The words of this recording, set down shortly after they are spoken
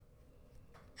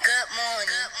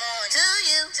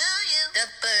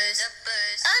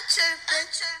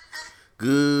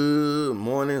Good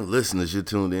morning, listeners. You're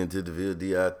tuned in to the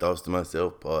VLDI Thoughts to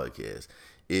Myself podcast.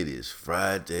 It is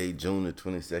Friday, June the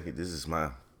 22nd. This is my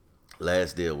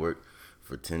last day of work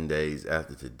for 10 days.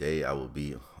 After today, I will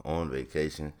be on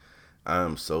vacation. I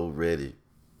am so ready.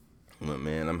 But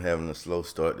man, I'm having a slow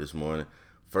start this morning.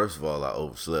 First of all, I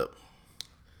overslept.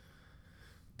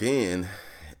 Then,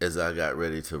 as I got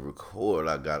ready to record,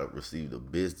 I received a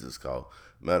business call.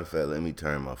 Matter of fact, let me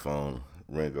turn my phone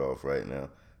ring off right now.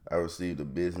 I received a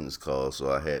business call,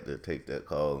 so I had to take that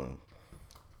call and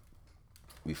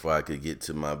before I could get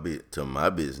to my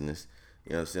business.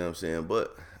 You know what I'm saying?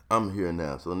 But I'm here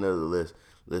now, so nevertheless,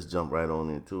 let's jump right on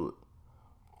into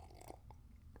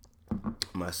it.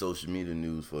 My social media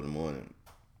news for the morning: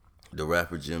 the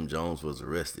rapper Jim Jones was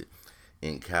arrested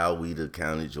in Coweta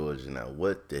County, Georgia. Now,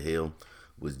 what the hell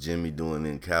was Jimmy doing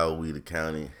in Coweta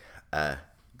County? I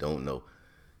don't know.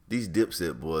 These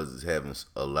Dipset boys is having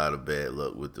a lot of bad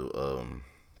luck with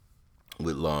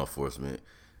with law enforcement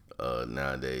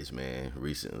nowadays, man.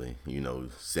 Recently,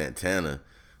 Santana,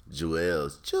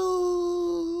 Jules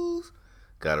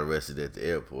got arrested at the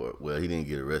airport. Well, he didn't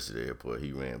get arrested at the airport.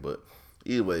 He ran. But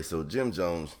either way, so Jim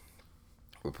Jones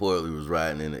reportedly was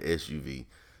riding in an SUV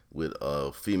with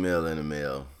a female and a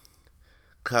male.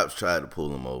 Cops tried to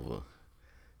pull him over.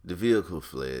 The vehicle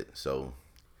fled, so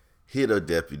hit a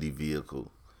deputy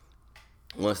vehicle.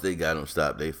 Once they got him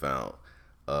stopped, they found,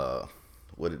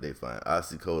 what did they find?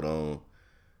 Oxycodone,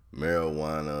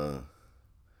 marijuana,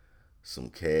 some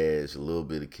cash, a little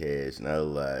bit of cash, not a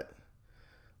lot.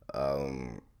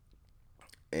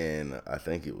 And I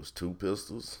think it was 2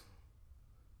 pistols.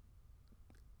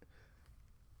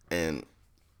 And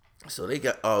so they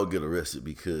all get arrested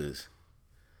because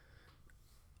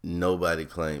nobody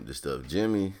claimed the stuff.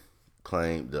 Jimmy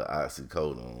claimed the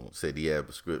oxycodone, said he had a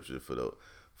prescription for those.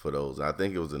 I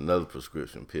think it was another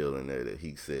prescription pill in there that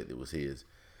he said it was his.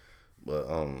 But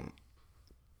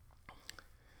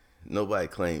nobody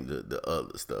claimed the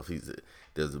other stuff.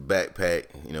 There's a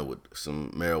backpack, with some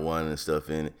marijuana and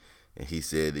stuff in it. And he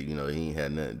said that, he ain't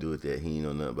had nothing to do with that. He ain't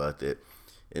know nothing about that.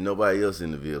 And nobody else in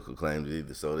the vehicle claimed it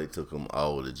either. So they took them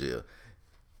all to jail.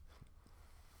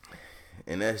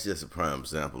 And that's just a prime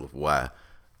example of why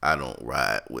I don't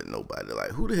ride with nobody.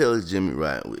 Like, who the hell is Jimmy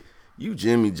riding with? You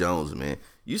Jimmy Jones, man.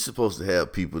 You supposed to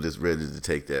have people that's ready to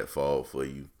take that fall for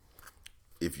you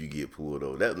if you get pulled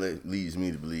over. That leads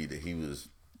me to believe that he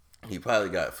probably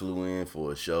got flew in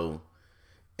for a show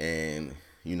and,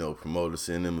 promoter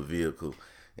sent him a vehicle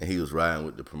and he was riding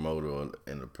with the promoter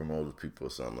and the promoter people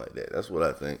or something like that. That's what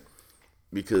I think.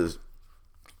 Because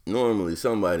normally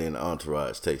somebody in the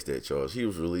entourage takes that charge. He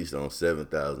was released on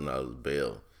 $7,000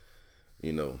 bail.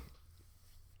 He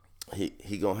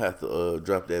gonna have to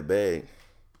drop that bag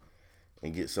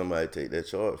and get somebody to take that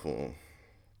charge for him.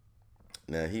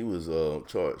 Now he was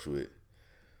charged with.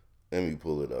 Let me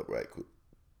pull it up right quick.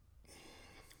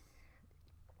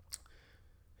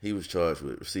 He was charged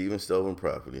with receiving stolen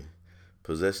property,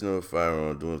 possession of a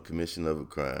firearm during the commission of a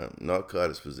crime,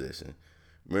 narcotics possession,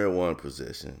 marijuana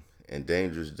possession, and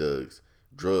dangerous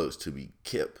drugs to be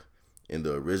kept in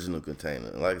the original container.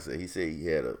 And like I said, he said he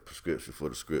had a prescription for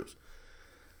the scripts.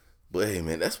 But hey,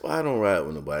 man, that's why I don't ride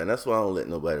with nobody, and that's why I don't let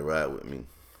nobody ride with me.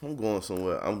 I'm going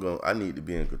somewhere. I need to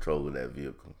be in control of that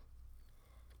vehicle,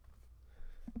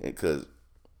 because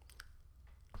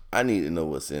I need to know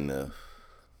what's in there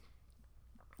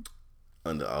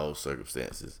under all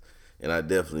circumstances. And I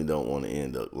definitely don't want to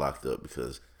end up locked up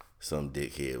because some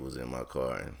dickhead was in my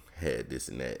car and had this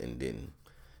and that and didn't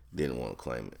want to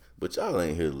claim it. But y'all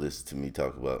ain't here to listen to me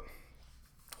talk about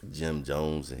Jim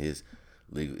Jones and his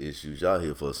legal issues. Y'all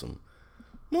here for some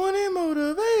morning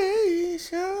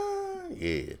motivation.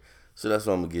 Yeah. So that's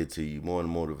what I'm going to get to you.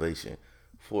 Morning motivation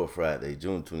for Friday,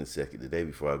 June 22nd, the day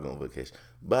before I go on vacation.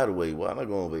 By the way, while I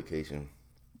go on vacation,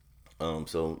 I'm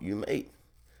going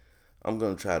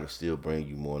to try to still bring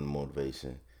you morning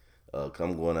motivation. I'm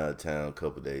going out of town a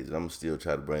couple days, and I'm still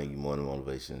try to bring you morning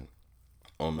motivation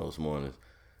on those mornings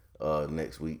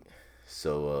next week.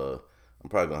 So I'm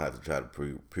probably going to have to try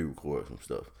to pre-record some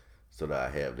stuff so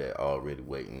that I have that already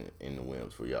waiting in the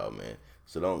wings for y'all, man.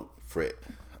 So don't fret.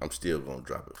 I'm still going to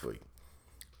drop it for you.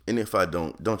 And if I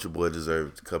don't your boy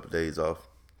deserve a couple days off?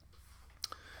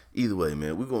 Either way,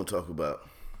 man, we're going to talk about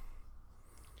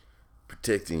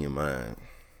protecting your mind.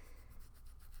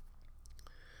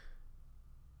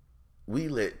 We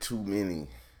let too many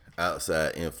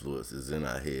outside influences in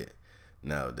our head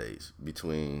nowadays,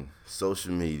 between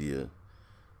social media,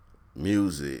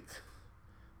 music,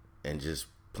 and just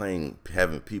plain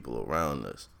having people around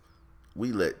us.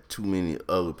 We let too many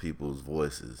other people's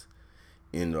voices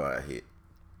into our head.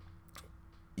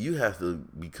 you have to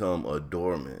become a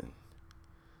doorman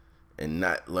and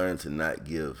not learn to not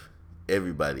give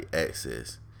everybody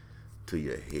access to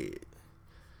your head.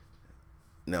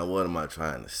 Now, what am I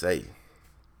trying to say?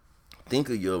 Think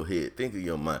of your head. Think of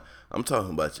your mind. I'm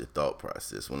talking about your thought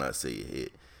process when I say your head.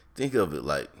 Think of it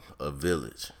like a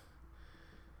village.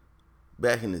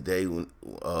 Back in the day, when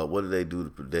what did they do to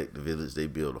protect the village? They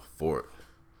built a fort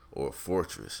or a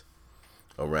fortress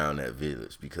around that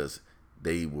village because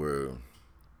they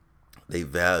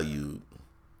valued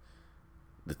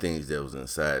the things that was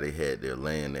inside. They had their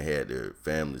land, they had their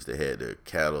families, they had their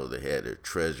cattle, they had their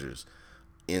treasures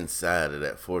inside of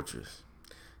that fortress.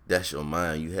 That's your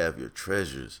mind. You have your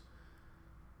treasures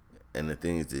and the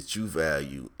things that you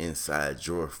value inside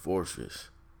your fortress.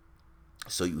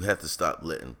 So you have to stop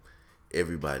letting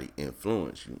everybody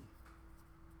influence you.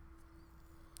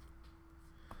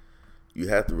 You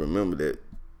have to remember that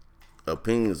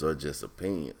opinions are just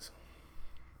opinions.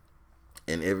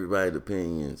 And everybody's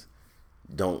opinions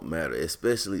don't matter,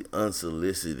 especially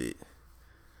unsolicited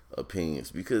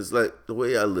opinions. Because like the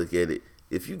way I look at it,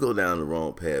 if you go down the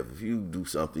wrong path, if you do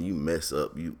something, you mess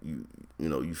up,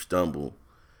 you stumble,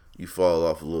 you fall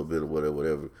off a little bit or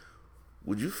whatever,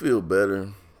 would you feel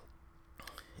better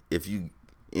if you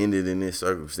ended in this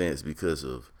circumstance because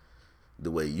of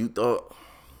the way you thought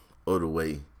or the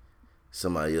way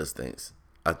somebody else thinks?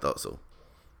 I thought so.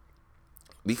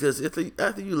 Because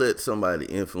after you let somebody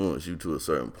influence you to a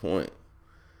certain point,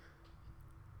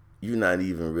 you're not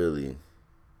even really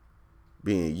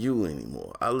being you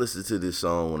anymore. I listen to this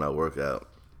song when I work out.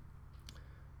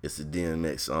 It's a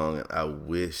DMX song, and I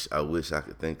wish I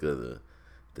could think of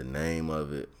the name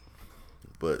of it.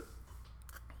 But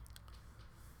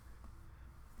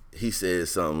he says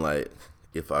something like,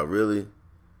 if I really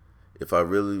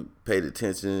paid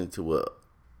attention to what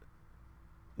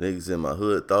niggas in my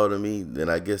hood thought of me, then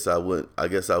I guess I wouldn't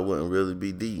really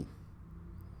be D.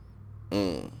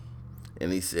 And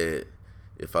he said,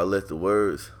 if I let the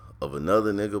words of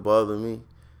another nigga bother me,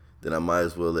 then I might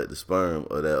as well let the sperm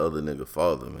of that other nigga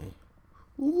father me.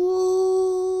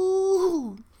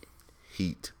 Woo!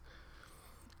 Heat.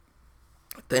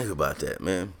 Think about that,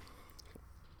 man.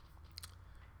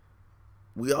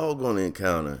 We all gonna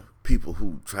encounter people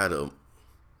who try to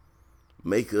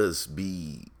make us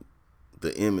be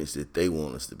the image that they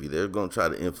want us to be. They're gonna try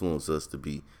to influence us to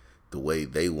be the way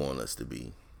they want us to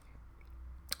be.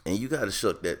 And you gotta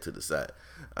shuck that to the side.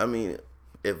 I mean,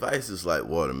 advice is like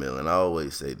watermelon. I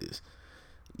always say this.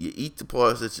 You eat the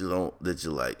parts that you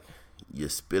like. You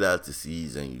spit out the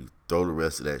seeds and you throw the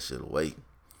rest of that shit away.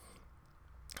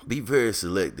 Be very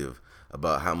selective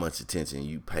about how much attention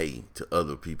you pay to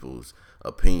other people's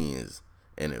opinions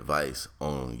and advice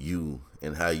on you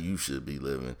and how you should be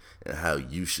living and how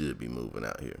you should be moving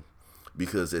out here.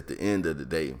 Because at the end of the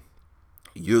day,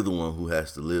 you're the one who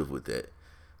has to live with that,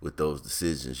 with those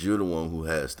decisions. You're the one who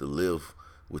has to live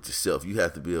with yourself. You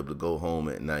have to be able to go home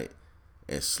at night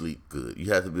and sleep good.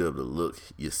 You have to be able to look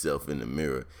yourself in the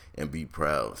mirror and be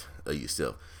proud of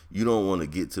yourself. You don't want to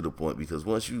get to the point, because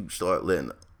once you start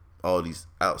letting all these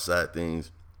outside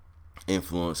things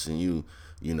influencing you,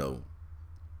 you'll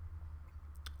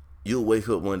wake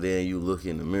up one day and you look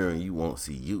in the mirror and you won't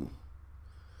see you.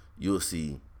 You'll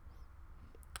see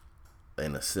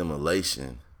an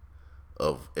assimilation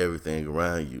of everything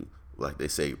around you. Like they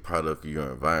say, product of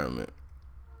your environment.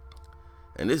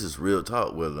 And this is real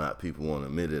talk, whether or not people want to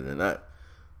admit it or not.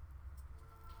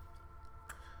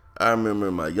 I remember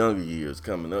in my younger years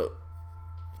coming up,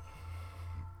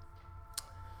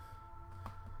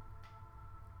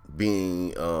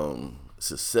 being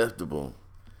susceptible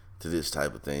to this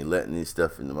type of thing, letting this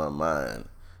stuff into my mind,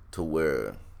 to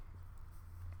where,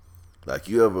 like,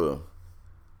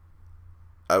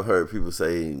 I've heard people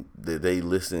say that they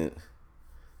listened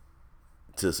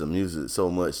to some music so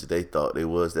much that they thought they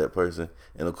was that person.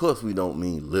 And of course we don't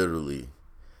mean literally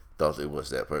thought they was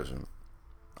that person.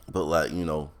 But like,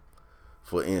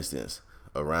 for instance,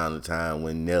 around the time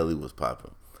when Nelly was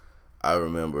popping, I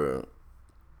remember,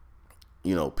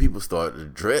 people started to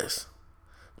dress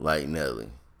like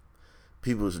Nelly.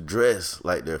 People dress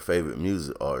like their favorite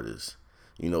music artists.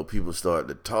 People started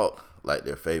to talk like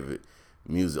their favorite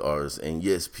music artists. And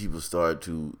yes, people started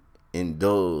to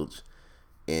indulge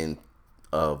in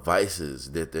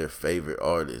vices that their favorite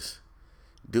artists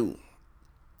do.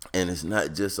 And it's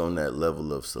not just on that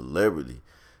level of celebrity.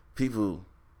 People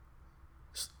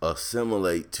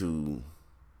assimilate to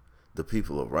the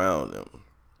people around them,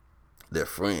 their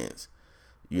friends.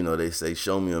 They say,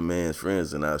 show me a man's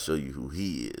friends and I'll show you who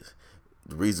he is.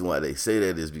 The reason why they say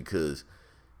that is because,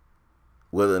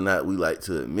 whether or not we like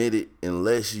to admit it,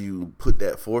 unless you put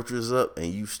that fortress up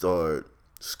and you start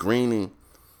screening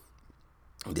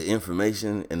the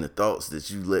information and the thoughts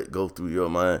that you let go through your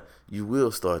mind, you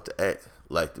will start to act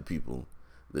like the people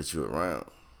that you're around.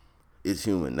 It's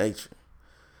human nature.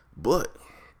 But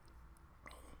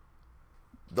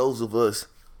those of us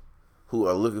who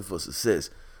are looking for success,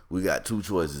 we got two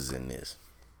choices in this.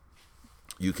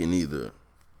 You can either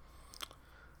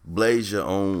blaze your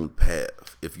own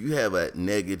path. If you have a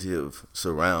negative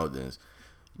surroundings,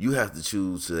 you have to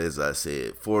choose to, as I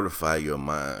said, fortify your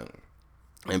mind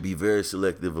and be very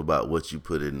selective about what you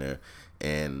put in there.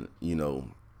 And,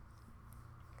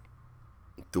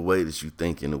 the way that you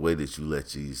think and the way that you let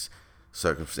these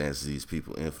circumstances, these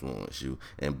people influence you,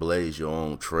 and blaze your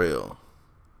own trail.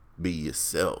 Be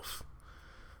yourself.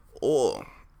 Or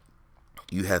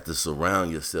you have to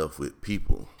surround yourself with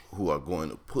people who are going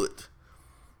to put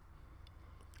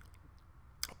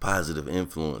positive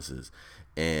influences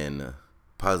and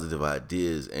positive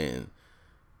ideas and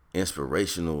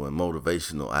inspirational and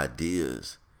motivational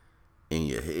ideas in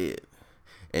your head.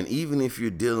 And even if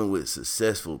you're dealing with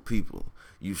successful people,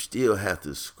 you still have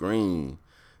to screen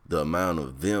the amount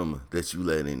of them that you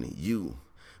let into you,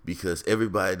 because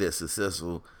everybody that's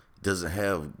successful doesn't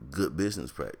have good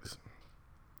business practice.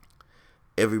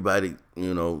 Everybody,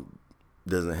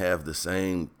 doesn't have the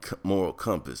same moral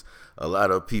compass. There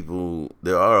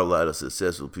are a lot of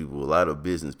successful people, a lot of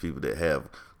business people that have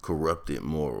corrupted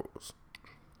morals.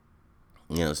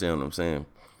 You understand what I'm saying?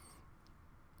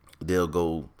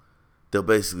 They'll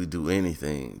basically do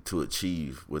anything to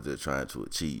achieve what they're trying to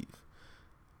achieve.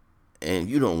 And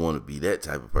you don't want to be that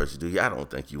type of person, do you? I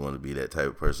don't think you want to be that type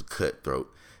of person,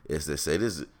 cutthroat. As they say,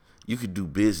 you could do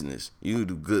business. You could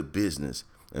do good business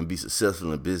and be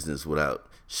successful in business without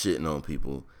shitting on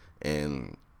people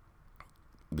and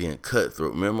being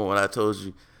cutthroat. Remember when I told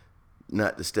you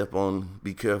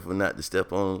be careful not to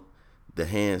step on the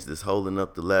hands that's holding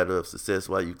up the ladder of success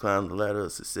while you climb the ladder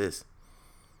of success?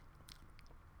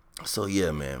 So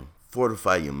yeah, man,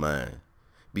 fortify your mind.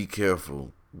 Be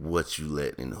careful what you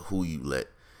let and who you let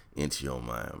into your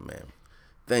mind, man.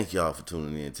 Thank y'all for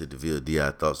tuning in to the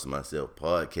VLDI Thoughts to Myself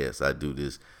podcast. I do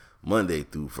this Monday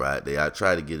through Friday. I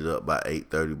try to get it up by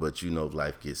 8:30, but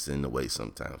life gets in the way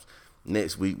sometimes.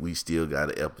 Next week, we still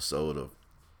got an episode of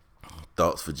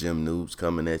Thoughts for Gym Noobs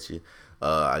coming at you.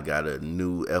 I got a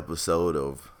new episode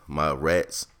of my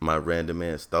random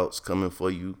ass thoughts coming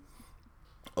for you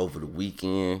over the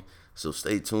weekend. So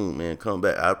stay tuned, man. Come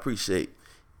back. I appreciate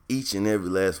each and every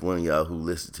last one of y'all who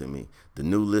listen to me. The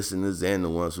new listeners and the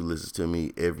ones who listen to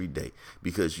me every day.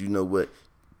 Because you know what?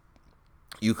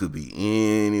 You could be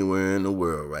anywhere in the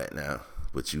world right now,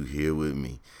 but you here with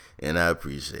me. And I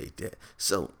appreciate that.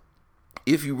 So,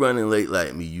 if you're running late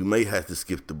like me, you may have to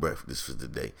skip the breakfast for the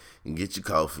day and get your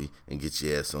coffee and get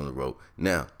your ass on the road.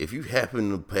 Now, if you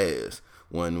happen to pass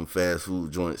one of them fast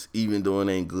food joints, even though it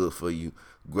ain't good for you,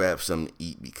 grab something to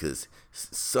eat, because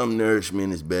some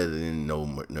nourishment is better than no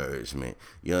nourishment.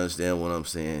 You understand what I'm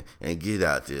saying? And get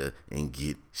out there and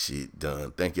get shit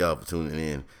done. Thank y'all for tuning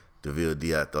in. DeVille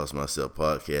D.I. Thoughts Myself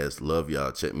podcast. Love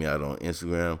y'all. Check me out on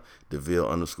Instagram,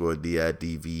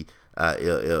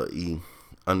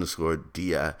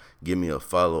 DeVille_DIDVILLE_DI. Give me a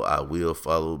follow. I will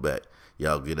follow back.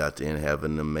 Y'all get out there and have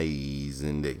an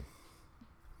amazing day.